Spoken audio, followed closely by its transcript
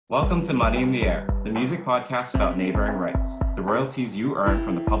Welcome to Money in the Air, the music podcast about neighboring rights, the royalties you earn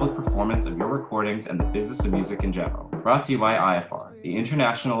from the public performance of your recordings and the business of music in general. Brought to you by IFR, the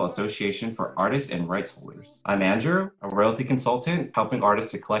International Association for Artists and Rights Holders. I'm Andrew, a royalty consultant helping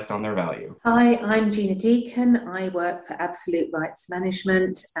artists to collect on their value. Hi, I'm Gina Deacon. I work for Absolute Rights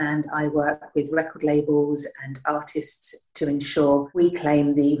Management and I work with record labels and artists to ensure we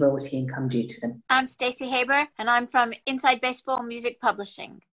claim the royalty income due to them. I'm Stacey Haber and I'm from Inside Baseball Music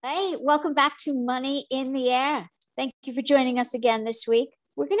Publishing. Hey, welcome back to Money in the Air. Thank you for joining us again this week.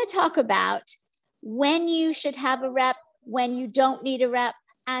 We're going to talk about when you should have a rep, when you don't need a rep,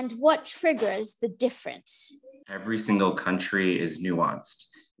 and what triggers the difference. Every single country is nuanced,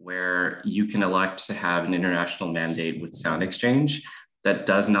 where you can elect to have an international mandate with Sound Exchange. That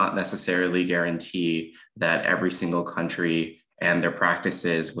does not necessarily guarantee that every single country and their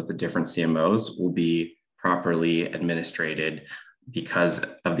practices with the different CMOs will be properly administrated because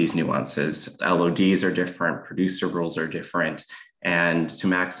of these nuances. LODs are different, producer rules are different, and to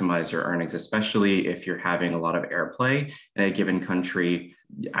maximize your earnings, especially if you're having a lot of airplay in a given country,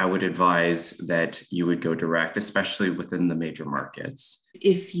 I would advise that you would go direct, especially within the major markets.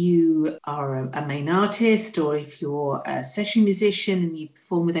 If you are a main artist or if you're a session musician and you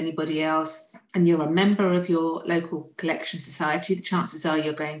perform with anybody else and you're a member of your local collection society, the chances are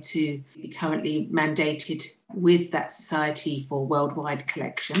you're going to be currently mandated with that society for worldwide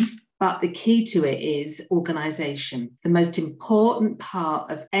collection. But the key to it is organisation. The most important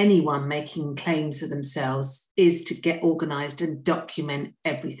part of anyone making claims for themselves is to get organised and document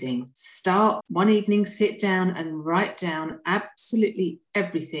everything. Start one evening, sit down and write down absolutely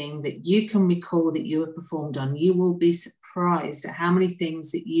everything that you can recall that you have performed on. You will be surprised at how many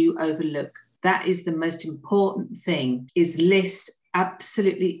things that you overlook. That is the most important thing, is list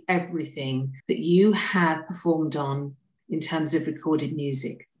absolutely everything that you have performed on in terms of recorded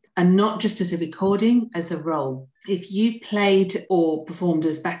music. And not just as a recording, as a role. If you've played or performed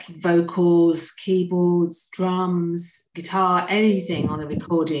as backing vocals, keyboards, drums, guitar, anything on a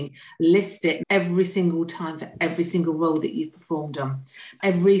recording, list it every single time for every single role that you've performed on.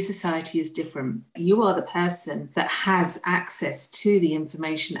 Every society is different. You are the person that has access to the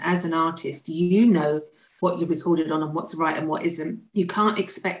information as an artist. You know what you recorded on and what's right and what isn't. You can't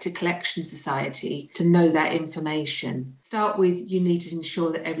expect a collection society to know that information. Start with, you need to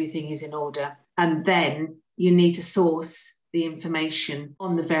ensure that everything is in order. And then you need to source the information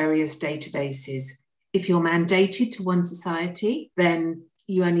on the various databases. If you're mandated to one society, then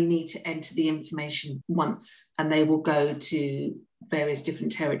you only need to enter the information once and they will go to various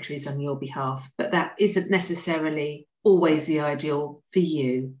different territories on your behalf. But that isn't necessarily always the ideal for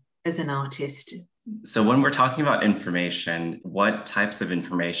you as an artist. So when we're talking about information, what types of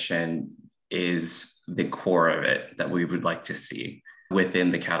information is the core of it that we would like to see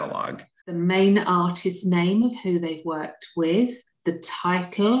within the catalog? The main artist's name of who they've worked with, the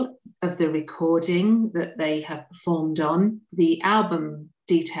title of the recording that they have performed on, the album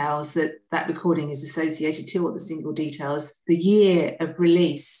details that recording is associated to, or the single details, the year of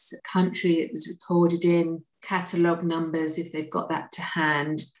release, country it was recorded in, catalogue numbers if they've got that to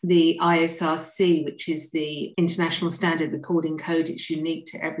hand, the ISRC, which is the International Standard Recording Code. It's unique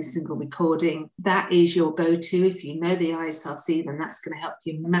to every single recording. That is your go-to. If you know the ISRC, then that's going to help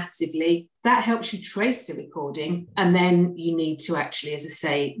you massively. That helps you trace the recording. And then you need to actually, as I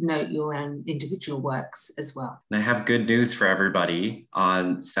say, note your own individual works as well. And I have good news for everybody.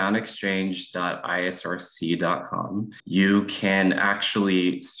 On soundexchange.isrc.com, you can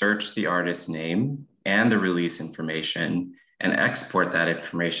actually search the artist's name and the release information and export that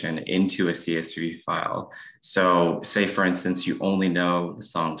information into a CSV file. So say, for instance, you only know the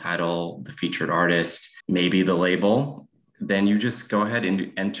song title, the featured artist, maybe the label, then you just go ahead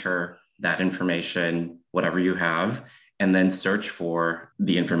and enter that information, whatever you have, and then search for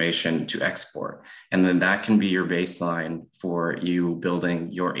the information to export. And then that can be your baseline for you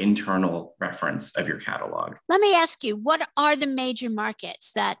building your internal reference of your catalog. Let me ask you, what are the major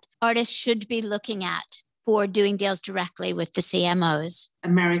markets that artists should be looking at for doing deals directly with the CMOs?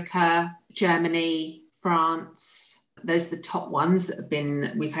 America, Germany, France. Those are the top ones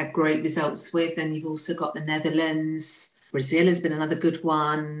that we've had great results with. And you've also got the Netherlands. Brazil has been another good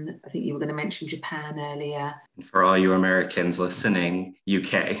one. I think you were going to mention Japan earlier. For all you Americans listening,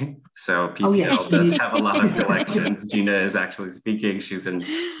 UK. So PPL does have a lot of collections. Gina is actually speaking. She's in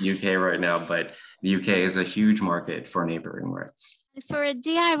UK right now, but the UK is a huge market for neighboring rights. For a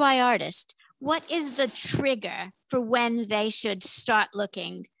DIY artist, what is the trigger for when they should start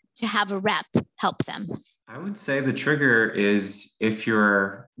looking to have a rep help them? I would say the trigger is if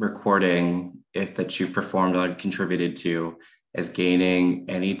you're recording, if that you've performed on, contributed to, is gaining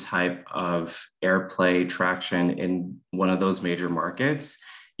any type of airplay traction in one of those major markets,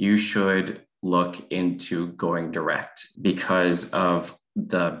 you should look into going direct because of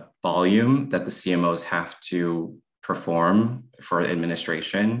the volume that the CMOs have to perform for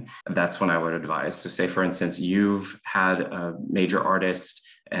administration. That's when I would advise. So say, for instance, you've had a major artist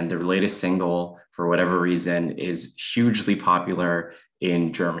and their latest single, for whatever reason, is hugely popular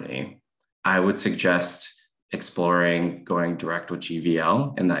in Germany. I would suggest exploring going direct with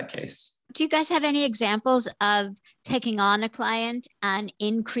GVL in that case. Do you guys have any examples of taking on a client and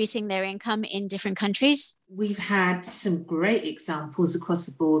increasing their income in different countries? We've had some great examples across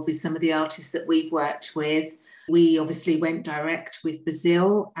the board with some of the artists that we've worked with. We obviously went direct with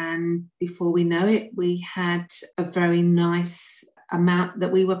Brazil, and before we know it, we had a very nice amount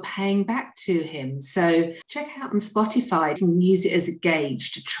that we were paying back to him. So check out on Spotify. You can use it as a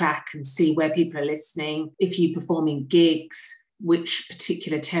gauge to track and see where people are listening. If you're performing gigs, which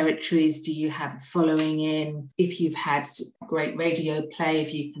particular territories do you have following in? If you've had great radio play,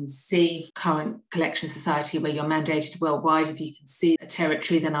 if you can see current collection society where you're mandated worldwide, if you can see a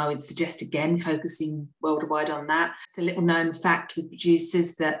territory, then I would suggest again focusing worldwide on that. It's a little known fact with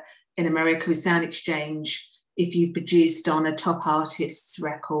producers that in America with Sound Exchange, if you've produced on a top artist's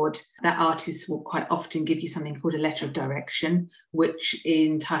record, that artist will quite often give you something called a letter of direction, which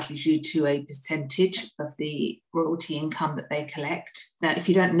entitles you to a percentage of the royalty income that they collect. Now, if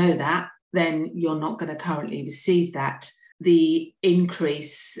you don't know that, then you're not going to currently receive that. The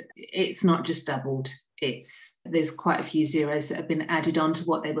increase, it's not just doubled. There's quite a few zeros that have been added on to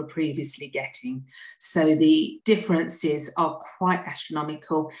what they were previously getting. So the differences are quite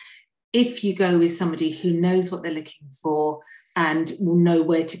astronomical. If you go with somebody who knows what they're looking for and will know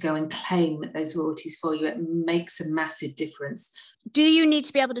where to go and claim those royalties for you, it makes a massive difference. Do you need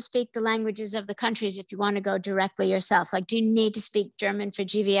to be able to speak the languages of the countries if you want to go directly yourself? Like, do you need to speak German for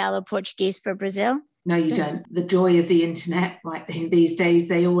GVL or Portuguese for Brazil? No, you don't. The joy of the internet, right? These days,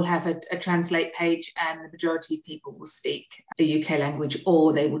 they all have a translate page, and the majority of people will speak a UK language,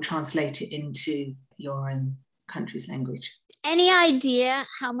 or they will translate it into your own country's language. Any idea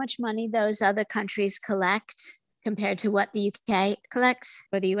how much money those other countries collect compared to what the UK collects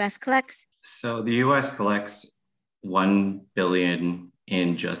or the US collects? So the US collects $1 billion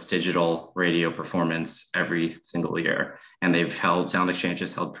in just digital radio performance every single year. And Sound Exchange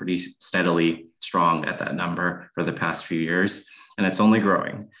has held pretty steadily strong at that number for the past few years. And it's only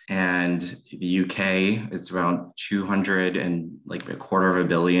growing. And the UK, it's around 200 and like £250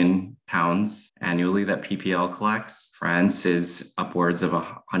 million annually that PPL collects. France is upwards of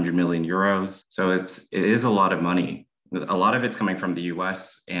 100 million euros. So it is a lot of money. A lot of it's coming from the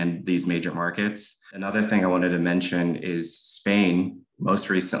US and these major markets. Another thing I wanted to mention is Spain most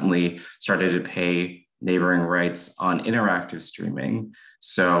recently started to pay neighboring rights on interactive streaming.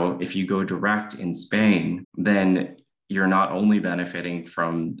 So if you go direct in Spain, then you're not only benefiting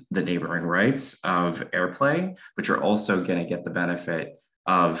from the neighboring rights of airplay, but you're also going to get the benefit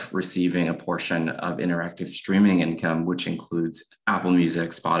of receiving a portion of interactive streaming income, which includes Apple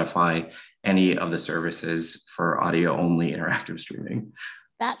Music, Spotify, any of the services for audio-only interactive streaming.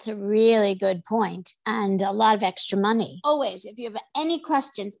 That's a really good point, and a lot of extra money. Always, if you have any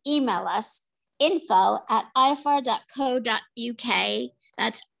questions, email us info@iafar.co.uk.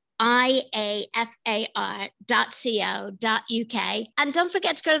 That's iafar.co.uk. And don't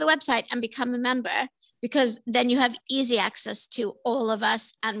forget to go to the website and become a member, because then you have easy access to all of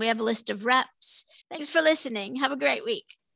us, and we have a list of reps. Thanks for listening. Have a great week.